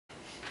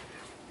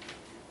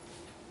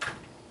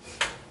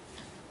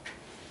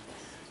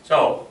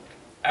So,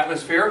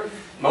 atmosphere,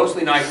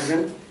 mostly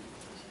nitrogen,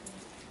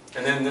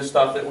 and then this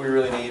stuff that we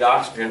really need,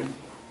 oxygen.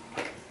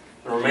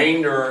 The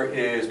remainder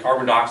is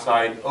carbon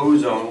dioxide,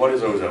 ozone. What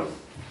is ozone?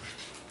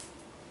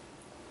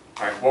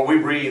 All right, what we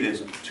breathe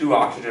is two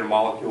oxygen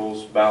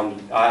molecules,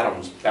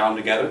 atoms bound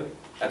together.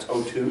 That's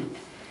O2.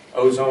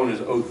 Ozone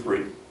is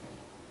O3.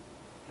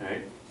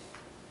 Right?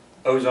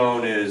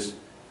 Ozone is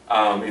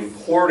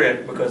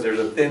important because there's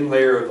a thin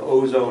layer of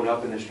ozone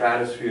up in the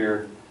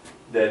stratosphere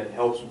that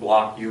helps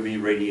block UV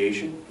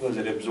radiation because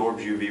it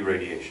absorbs UV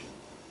radiation.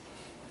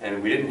 And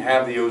if we didn't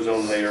have the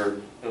ozone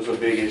layer, it was a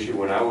big issue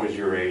when I was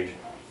your age.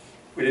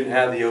 If we didn't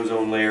have the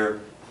ozone layer,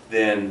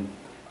 then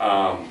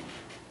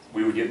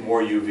we would get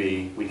more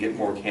UV, we'd get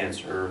more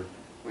cancer,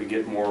 we'd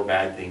get more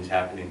bad things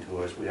happening to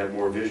us, we'd have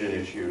more vision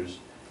issues.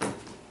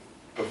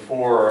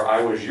 Before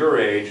I was your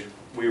age,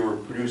 we were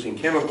producing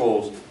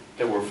chemicals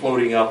that were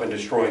floating up and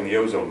destroying the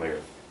ozone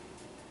layer.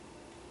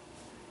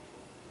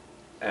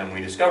 And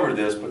we discovered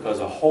this because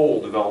a hole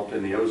developed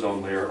in the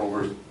ozone layer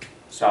over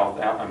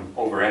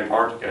over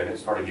Antarctica, and it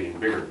started getting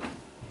bigger.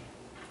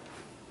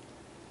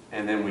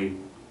 And then we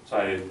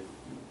decided,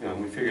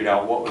 we figured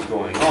out what was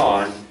going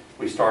on.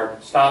 We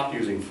stopped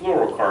using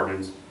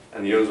fluorocarbons,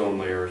 and the ozone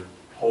layer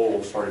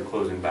hole started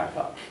closing back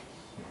up.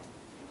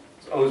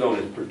 So ozone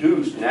is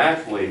produced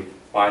naturally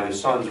by the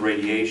sun's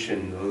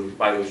radiation,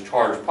 by those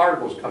charged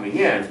particles coming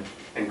in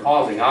and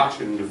causing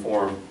oxygen to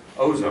form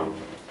ozone.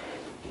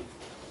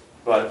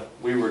 But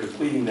we were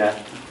depleting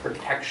that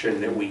protection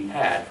that we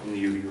had from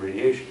the UV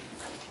radiation.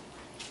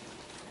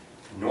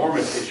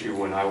 Enormous issue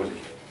when I was a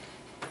kid,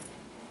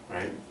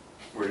 right?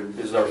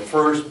 This is our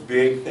first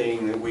big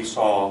thing that we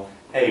saw,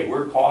 hey,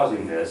 we're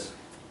causing this.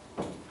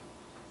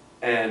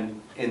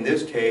 And in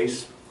this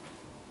case,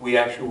 we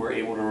actually were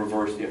able to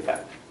reverse the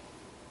effect.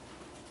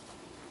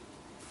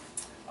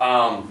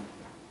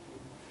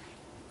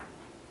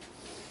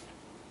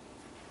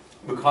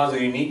 Because of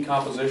the unique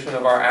composition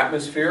of our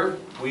atmosphere,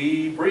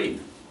 we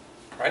breathe,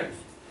 right?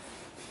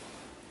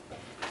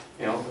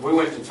 If we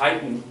went to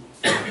Titan,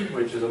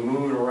 which is a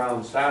moon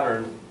around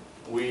Saturn,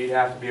 we'd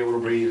have to be able to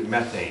breathe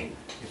methane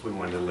if we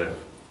wanted to live.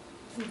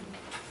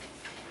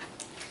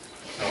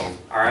 So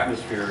our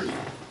atmosphere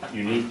is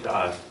unique to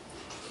us.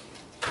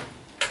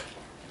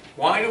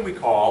 Why do we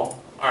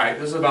call, all right,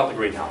 this is about the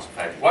greenhouse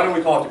effect. Why do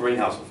we call it the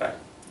greenhouse effect?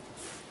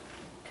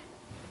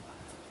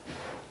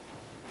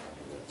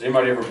 Has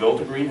anybody ever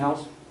built a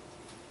greenhouse?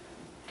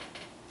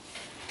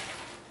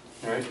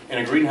 All right. In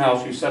a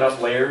greenhouse, you set up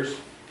layers,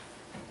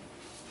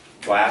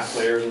 glass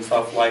layers and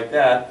stuff like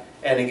that,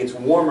 and it gets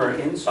warmer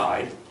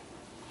inside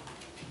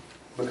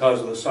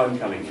because of the sun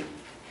coming in.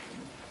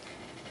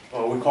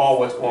 Well, we call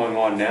what's going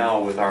on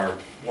now with our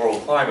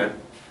world climate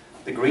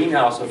the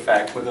greenhouse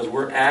effect because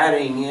we're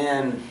adding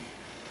in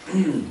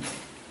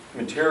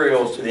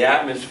materials to the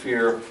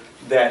atmosphere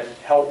that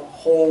help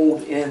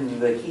hold in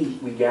the heat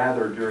we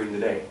gather during the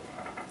day,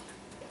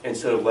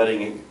 instead of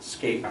letting it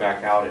escape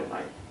back out at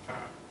night,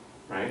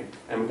 right?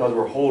 And because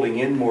we're holding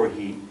in more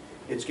heat,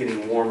 it's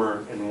getting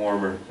warmer and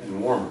warmer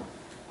and warmer.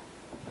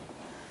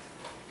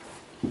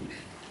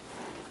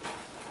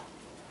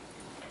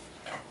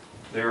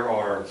 There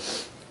are,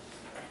 if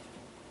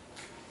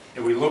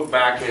we look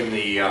back in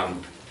the,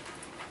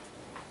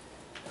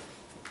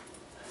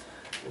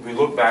 if we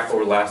look back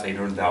over the last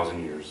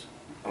 800,000 years,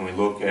 and we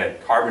look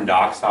at carbon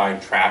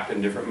dioxide trapped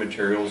in different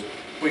materials,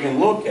 we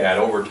can look at,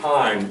 over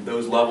time,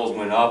 those levels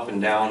went up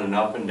and down and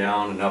up and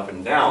down and up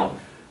and down.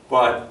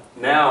 But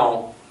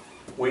now,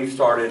 we've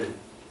started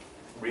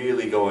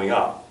really going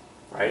up,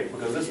 right?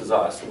 Because this is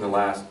us in the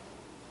last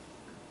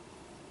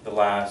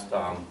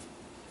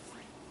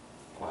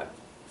what?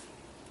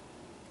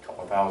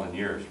 Couple thousand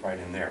years, right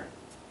in there,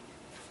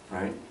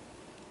 right?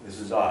 This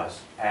is us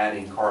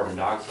adding carbon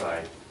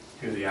dioxide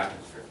to the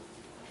atmosphere.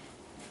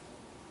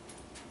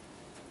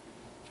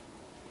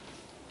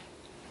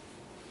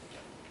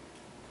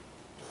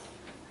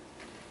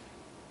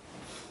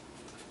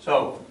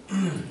 So,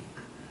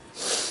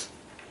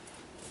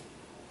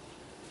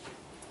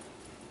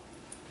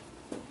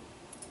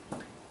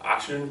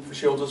 oxygen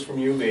shields us from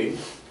UV,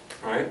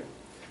 right?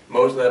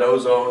 Most of that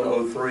ozone,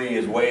 O3,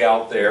 is way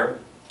out there,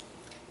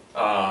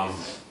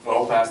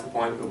 well past the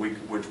point that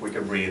which we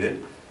could breathe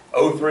it.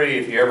 O3,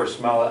 if you ever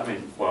smell it,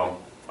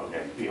 okay,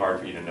 it'd be hard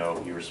for you to know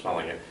if you were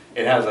smelling it.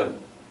 It has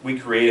we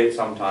create it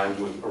sometimes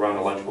around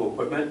electrical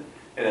equipment.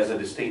 It has a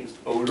distinct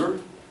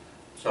odor.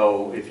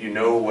 So if you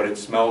know what it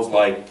smells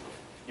like,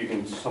 you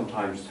can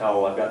sometimes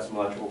tell. I've got some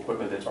electrical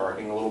equipment that's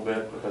arcing a little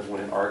bit, because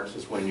when it arcs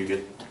is when you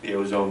get the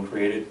ozone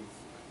created.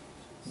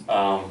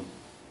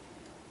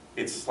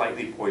 It's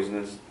slightly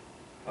poisonous.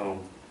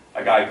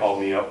 A guy called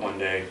me up one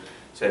day,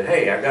 said,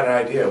 "Hey, I've got an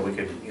idea. We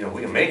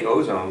can make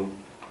ozone.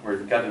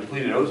 We've got a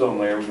depleted ozone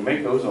layer. We can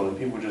make ozone, and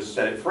people just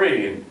set it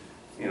free, and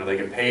they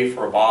can pay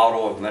for a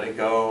bottle and let it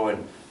go."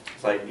 And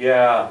it's like,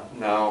 yeah,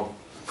 no.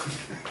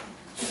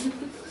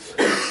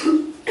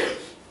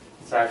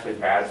 It's actually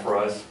bad for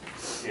us.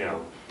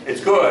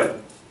 It's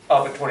good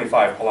up at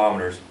 25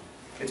 kilometers.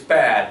 It's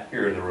bad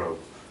here in the road.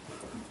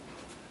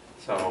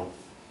 So,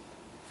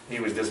 He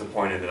was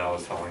disappointed that I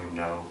was telling him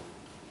no,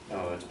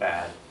 it's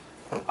bad.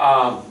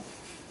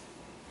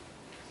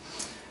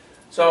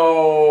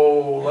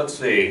 So let's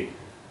see.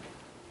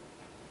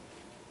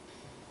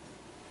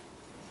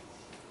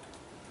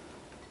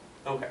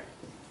 Okay,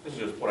 this is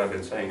just what I've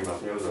been saying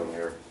about the ozone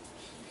layer.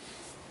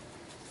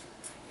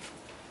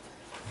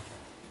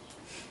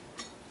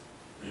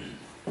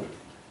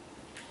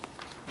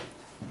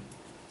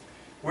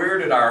 Where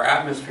did our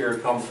atmosphere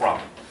come from?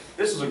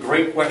 This is a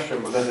great question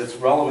because it's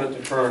relevant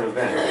to current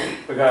events,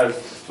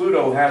 because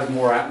Pluto has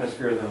more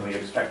atmosphere than we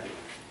expected,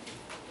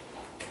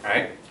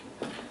 right?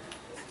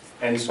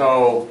 And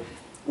so,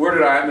 where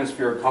did our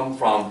atmosphere come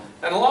from?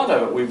 And a lot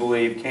of it, we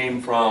believe,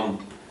 came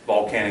from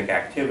volcanic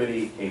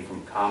activity, came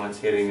from comets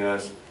hitting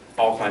us,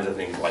 all kinds of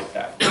things like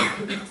that,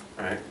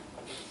 right?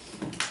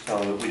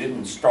 So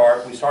we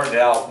started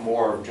out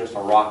more of just a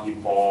rocky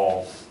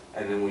ball,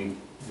 and then we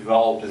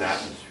developed an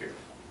atmosphere.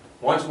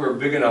 Once we're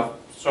big enough,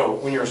 so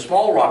when you're a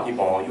small rocky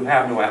ball, you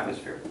have no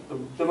atmosphere.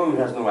 The moon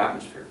has no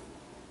atmosphere,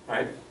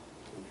 right?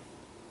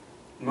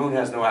 The moon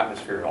has no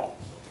atmosphere at all.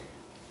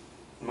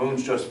 The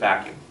moon's just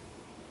vacuum.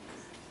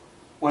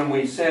 When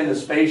we send a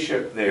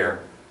spaceship there,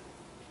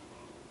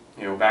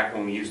 you know, back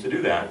when we used to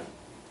do that,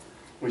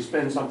 we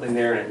spend something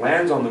there and it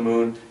lands on the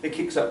moon, it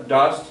kicks up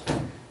dust,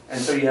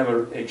 and so you have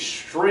an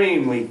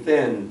extremely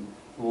thin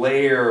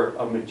layer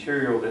of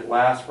material that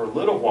lasts for a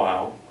little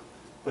while,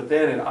 but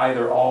then it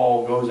either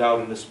all goes out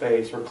into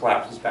space or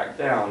collapses back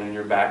down and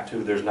you're back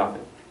to there's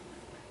nothing,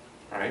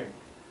 right?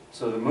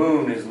 So the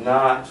moon is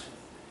not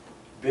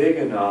big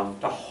enough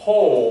to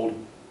hold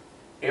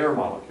air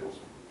molecules.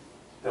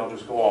 They'll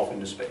just go off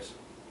into space.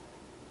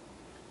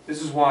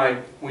 This is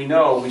why we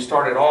know we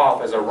started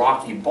off as a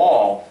rocky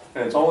ball,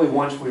 and it's only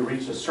once we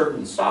reach a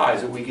certain size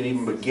that we can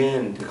even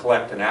begin to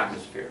collect an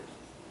atmosphere.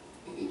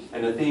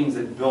 And the things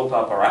that built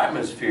up our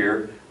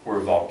atmosphere were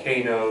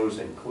volcanoes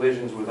and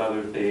collisions with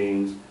other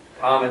things,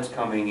 comets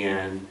coming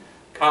in.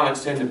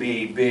 Comets tend to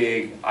be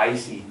big,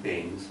 icy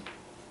things,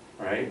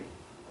 right?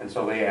 And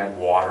so they add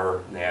water,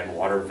 and they add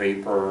water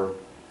vapor.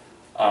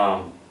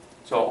 So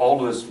all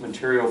this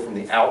material from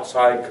the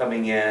outside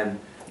coming in,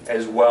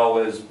 as well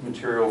as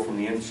material from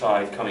the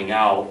inside coming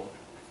out,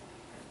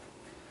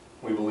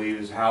 we believe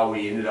is how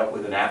we ended up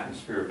with an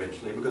atmosphere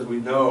eventually, because we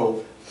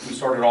know we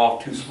started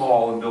off too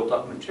small and built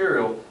up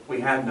material, we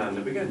had none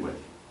to begin with.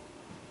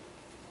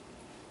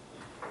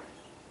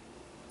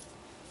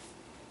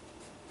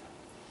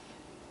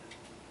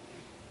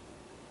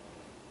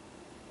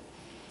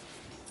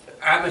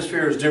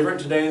 Atmosphere is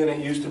different today than it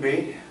used to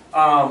be.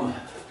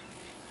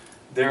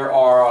 There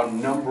are a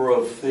number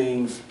of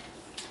things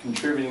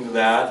contributing to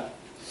that.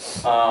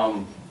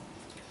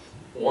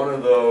 One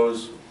of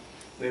those,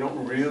 they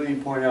don't really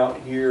point out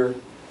here,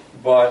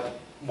 but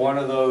one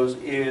of those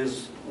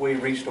is we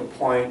reached a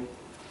point,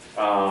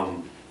 I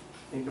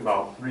think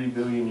about 3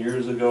 billion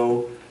years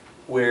ago,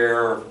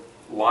 where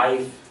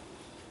life,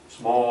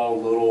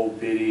 small, little,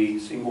 bitty,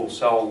 single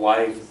cell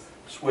life,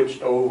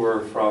 switched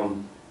over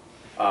from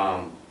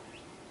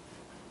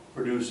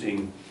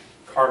producing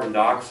carbon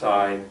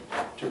dioxide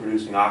to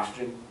producing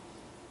oxygen.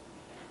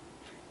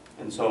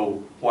 And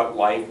so what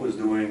life was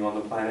doing on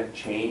the planet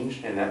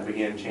changed, and that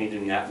began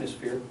changing the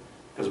atmosphere,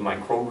 because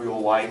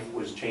microbial life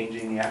was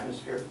changing the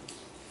atmosphere.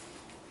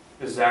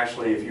 This is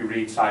actually, if you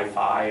read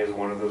sci-fi, is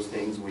one of those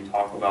things we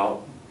talk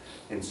about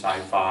in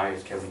sci-fi,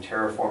 is can we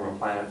terraform a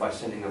planet by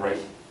sending the right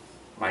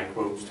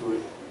microbes to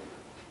it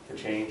to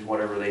change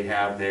whatever they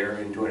have there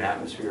into an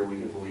atmosphere we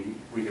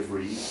could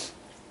breathe.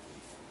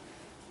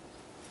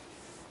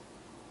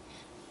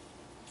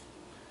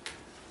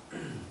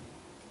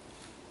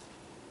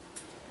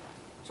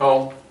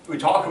 So we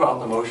talk about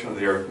the motion of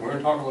the earth. We're going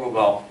to talk a little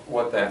about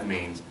what that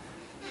means.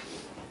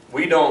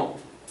 We don't,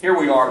 here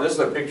we are, this is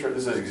a picture,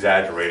 this is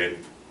exaggerated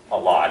a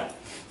lot,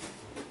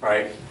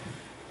 right?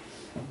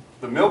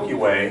 The Milky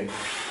Way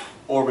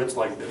orbits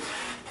like this.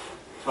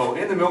 So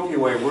in the Milky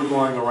Way we're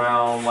going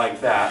around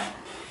like that,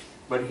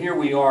 but here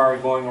we are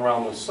going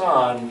around the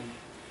sun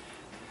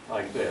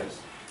like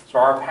this. So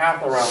our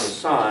path around the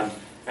sun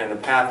and the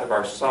path of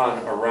our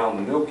sun around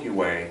the Milky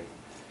Way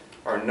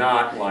are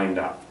not lined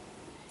up.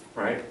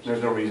 Right?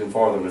 There's no reason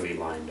for them to be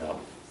lined up.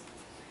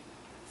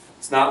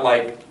 It's not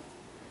like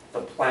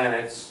the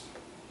planets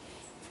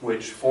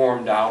which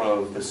formed out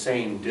of the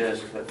same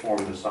disk that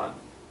formed the sun.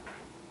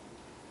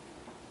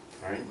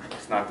 Right?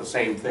 It's not the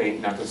same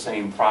thing, not the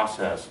same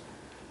process.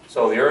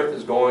 So the Earth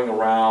is going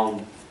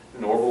around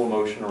in orbital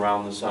motion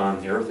around the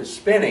sun. The Earth is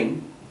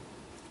spinning.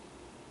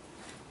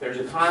 There's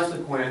a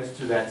consequence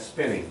to that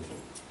spinning.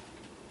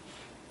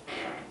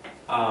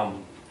 A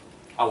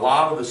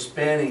lot of the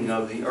spinning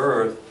of the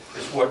Earth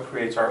is what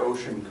creates our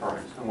ocean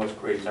currents and what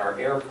creates our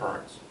air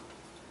currents.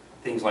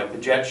 Things like the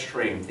jet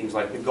stream, things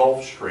like the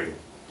Gulf Stream.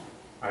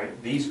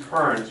 Right? These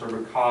currents are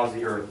because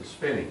the Earth is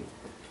spinning.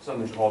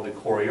 Something called the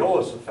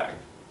Coriolis effect.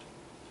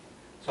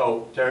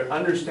 So to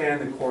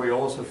understand the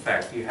Coriolis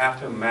effect, you have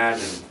to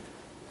imagine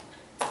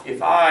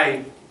if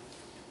I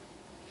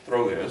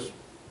throw this,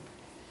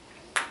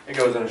 it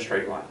goes in a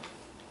straight line,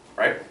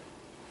 right?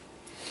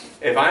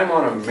 if I'm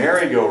on a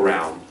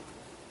merry-go-round,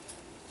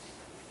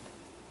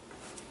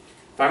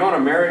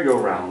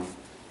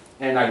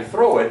 and I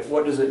throw it,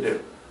 what does it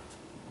do?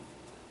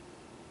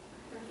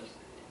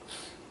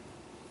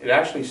 It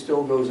actually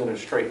still goes in a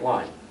straight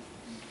line.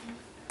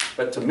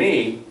 But to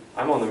me,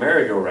 I'm on the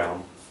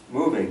merry-go-round,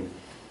 moving,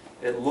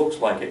 it looks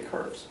like it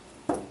curves.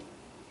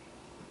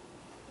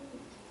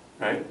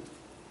 Right?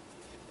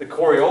 The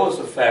Coriolis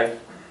effect,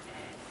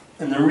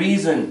 and the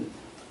reason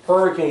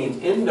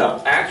hurricanes end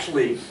up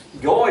actually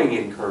going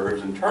in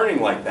curves and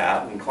turning like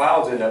that, and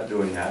clouds end up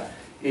doing that,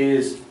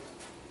 is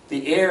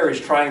the air is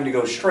trying to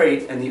go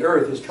straight and the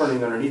earth is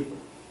turning underneath them.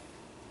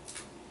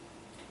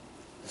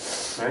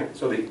 Right?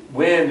 So the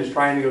wind is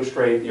trying to go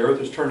straight, the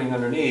earth is turning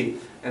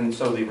underneath, and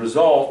so the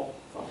result,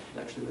 well,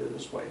 actually do it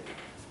this way.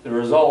 The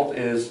result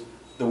is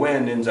the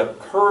wind ends up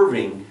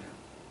curving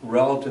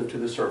relative to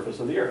the surface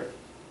of the earth.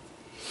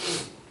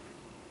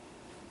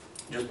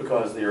 Just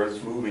because the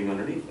earth's moving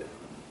underneath it.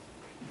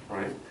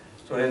 Right?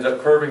 So it ends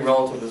up curving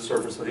relative to the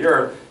surface of the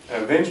earth,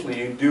 and eventually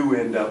you do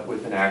end up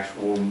with an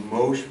actual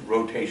motion,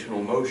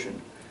 rotational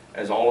motion.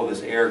 As all of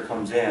this air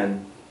comes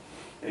in,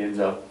 it ends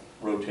up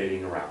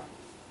rotating around.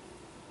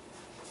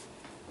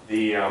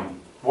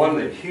 One of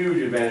the huge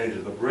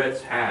advantages the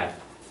Brits had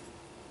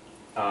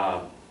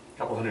a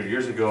couple hundred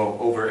years ago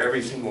over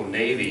every single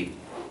navy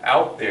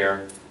out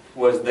there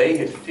was they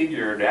had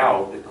figured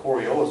out the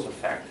Coriolis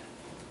effect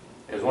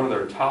as one of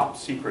their top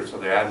secrets of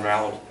their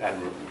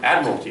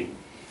admiralty.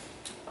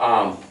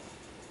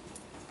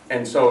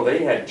 And so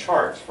they had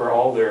charts for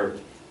all their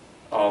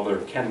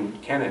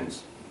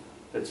cannons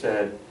that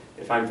said,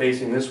 if I'm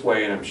facing this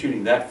way and I'm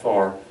shooting that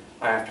far,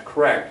 I have to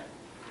correct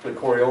the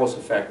Coriolis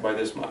effect by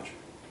this much.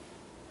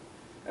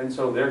 And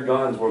so their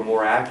guns were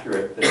more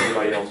accurate than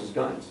everybody else's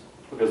guns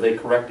because they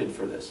corrected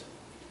for this.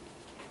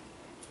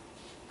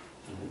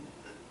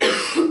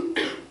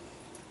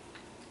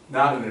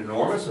 Not an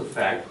enormous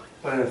effect,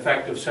 but an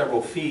effect of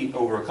several feet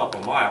over a couple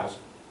of miles.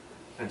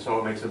 And so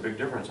it makes a big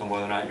difference on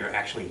whether or not you're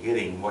actually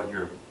hitting what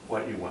you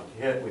want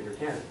to hit with your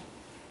cannon.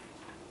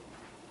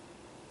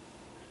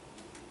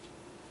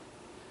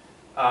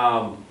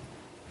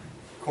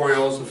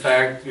 Coriolis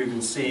effect you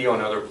can see on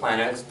other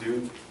planets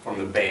due from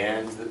the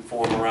bands that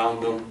form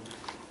around them.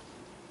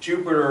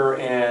 Jupiter,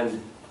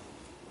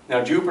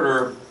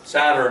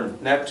 Saturn,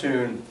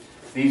 Neptune,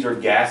 these are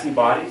gassy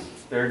bodies.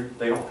 They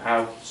don't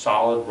have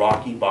solid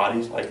rocky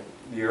bodies like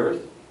the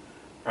Earth,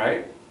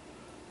 right?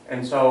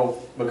 And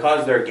so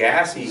because they're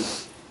gassy,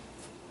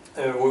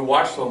 we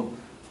watch them,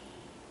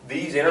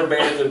 these inner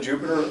bands of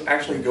Jupiter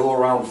actually go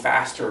around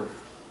faster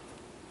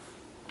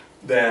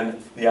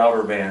than the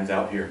outer bands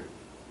out here.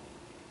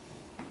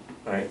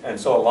 Right? And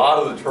so a lot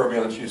of the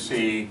turbulence you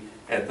see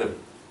at the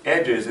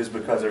edges is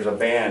because there's a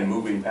band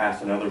moving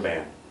past another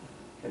band.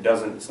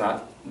 It's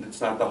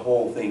not the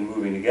whole thing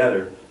moving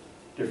together.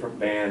 Different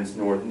bands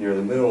near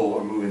the middle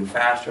are moving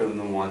faster than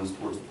the ones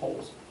towards the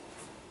poles.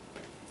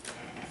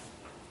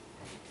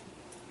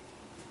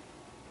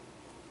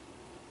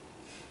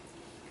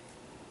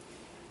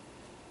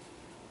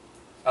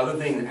 Other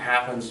thing that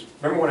happens,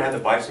 remember when I had the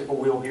bicycle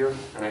wheel here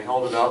and I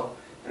held it up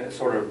and it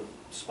sort of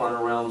spun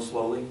around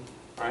slowly,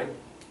 right?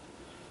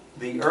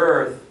 The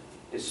Earth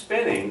is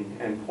spinning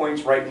and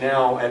points right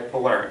now at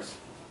Polaris.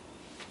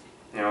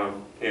 Now,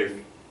 if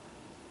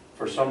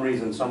for some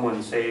reason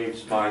someone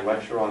saves my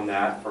lecture on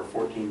that for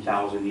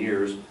 14,000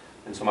 years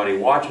and somebody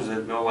watches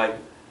it, they'll like,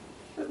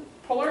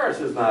 Polaris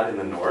is not in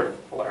the north,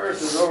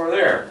 Polaris is over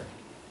there.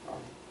 Oh,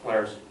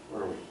 Polaris,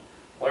 where are we?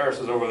 Polaris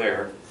is over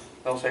there.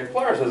 They'll say,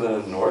 Polaris isn't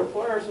in the north,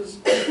 Polaris is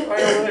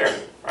right over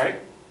there, right?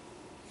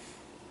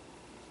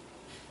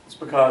 It's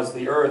because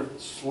the Earth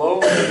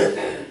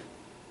slowly,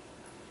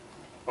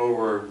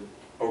 over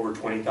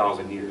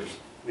 20,000 years,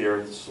 the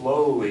Earth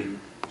slowly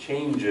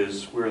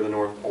changes where the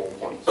North Pole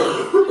points.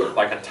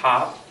 Like a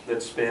top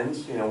that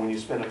spins, you know, when you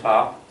spin a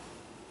top,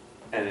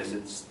 and as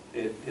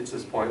it hits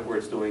this point where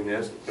it's doing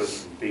this, it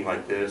goes from being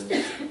like this,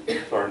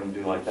 starting to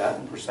do like that,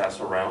 and process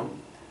around.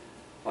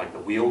 Like the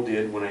wheel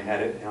did when I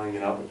had it, hanging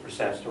it up, it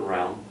processed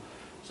around.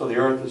 So the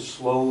Earth is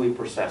slowly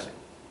processing.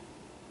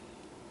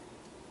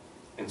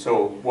 And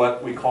so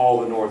what we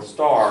call the North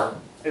Star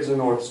is the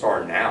North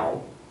Star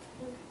now,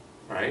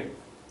 right?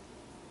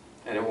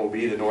 And it will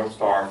be the North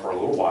Star for a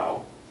little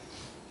while.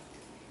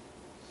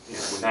 You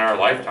know, within our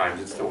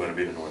lifetimes, it's still going to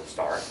be the North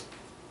Star.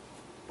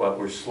 But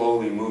we're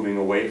slowly moving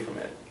away from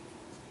it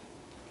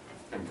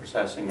and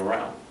processing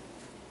around.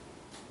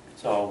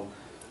 So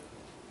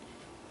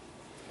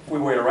if we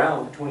wait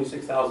around for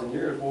 26,000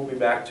 years, we'll be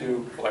back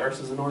to Polaris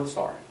as the North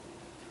Star.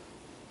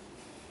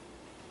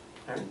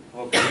 Okay?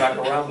 We'll come back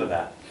around to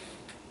that.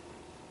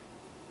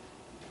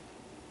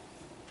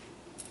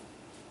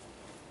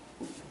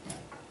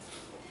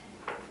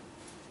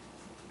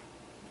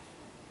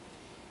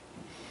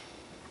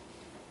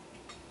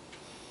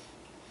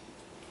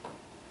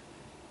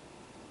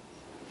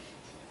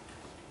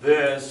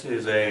 This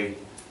is a,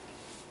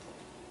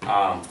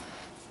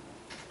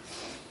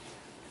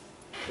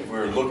 if we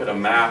were to look at a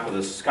map of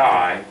the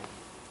sky,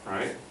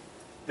 right,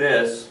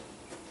 this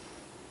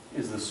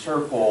is the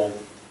circle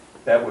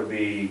that would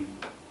be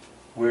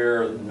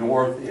where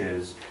north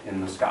is in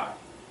the sky.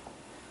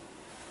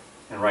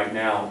 And right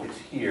now, it's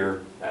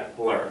here at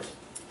Polaris.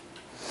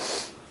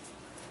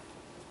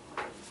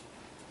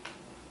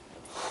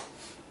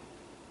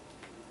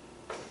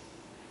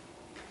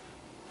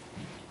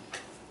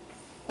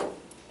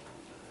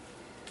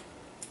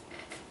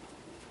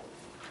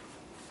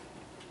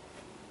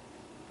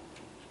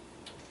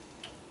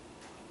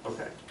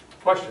 Okay,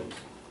 questions?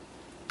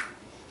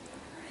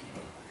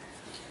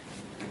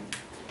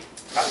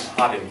 Gotten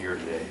hot in here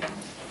today.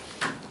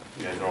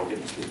 You guys are all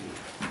getting sleepy.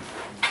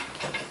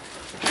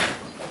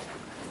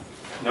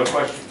 No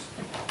questions?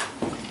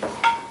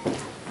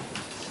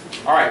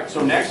 All right,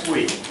 so next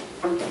week,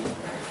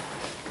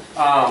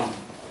 how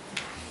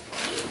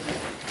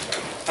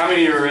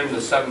many are in the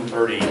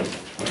 7:30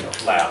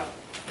 lab?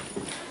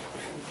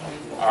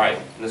 All right,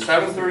 in the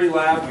 7:30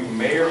 lab, we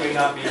may or may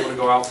not be able to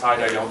go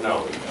outside, I don't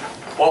know.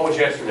 What was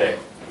yesterday?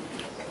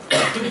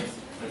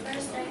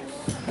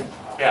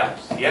 Yeah,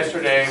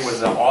 yesterday was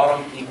the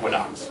autumn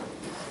equinox.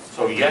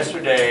 So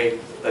yesterday,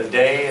 the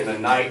day and the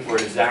night were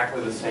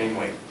exactly the same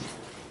length.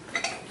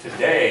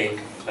 Today,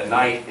 the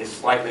night is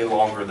slightly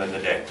longer than the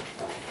day.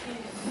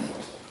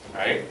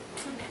 Right?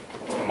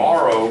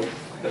 Tomorrow,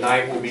 the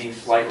night will be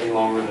slightly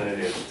longer than it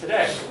is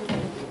today.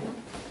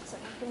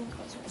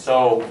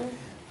 So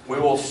we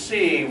will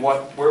see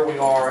where we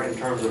are in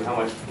terms of how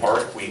much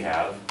dark we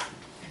have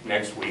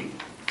next week.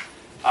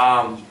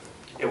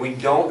 If we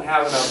don't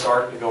have enough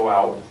dark to go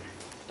out,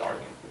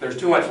 if there's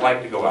too much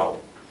light to go out,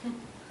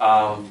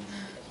 I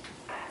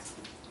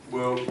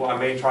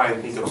may try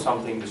and think of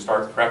something to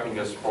start prepping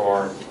us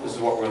for. This is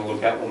what we're going to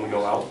look at when we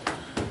go out.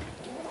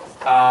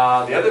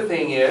 The other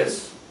thing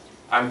is,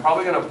 I'm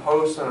probably going to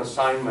post an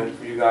assignment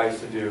for you guys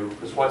to do,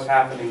 because what's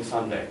happening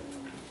Sunday?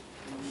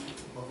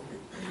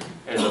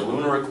 There's a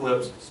lunar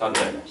eclipse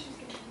Sunday.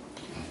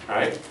 All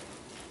right?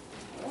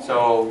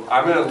 So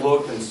I'm going to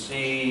look and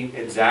see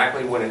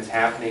exactly when it's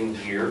happening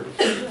here.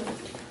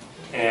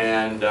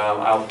 And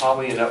I'll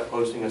probably end up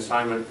posting an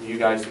assignment for you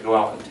guys to go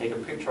out and take a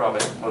picture of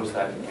it and post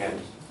that in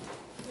Canvas.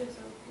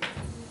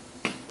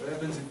 What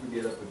happens if we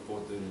get up at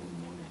 4:30 in the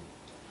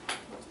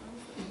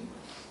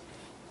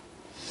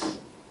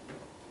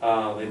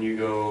morning? Then you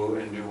go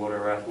and do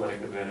whatever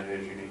athletic event it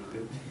is you need to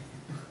do.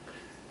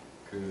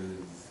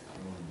 Because I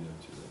want to be up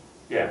to that.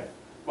 Yeah.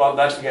 Well,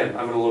 that's again,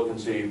 I'm going to look and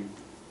see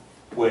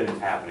when it's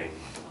happening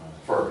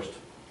first.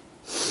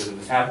 Because if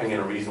it's happening in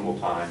a reasonable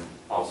time,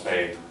 I'll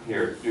say,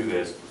 here, do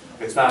this.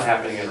 If it's not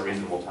happening in a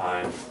reasonable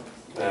time,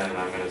 then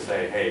I'm going to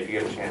say, hey, if you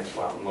get a chance,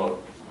 go out and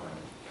look.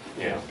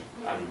 Yeah.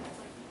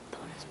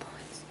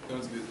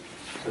 Sounds good.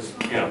 Because,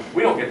 you know,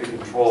 we don't get to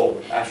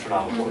control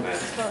astronomical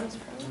events.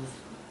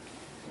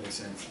 Makes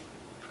sense.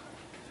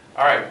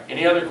 All right,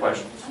 any other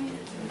questions?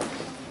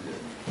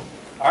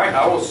 All right,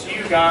 I will see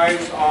you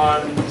guys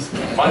on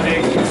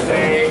Monday,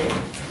 Tuesday.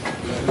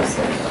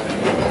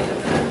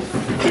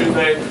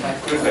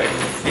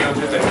 See you on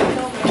Tuesday.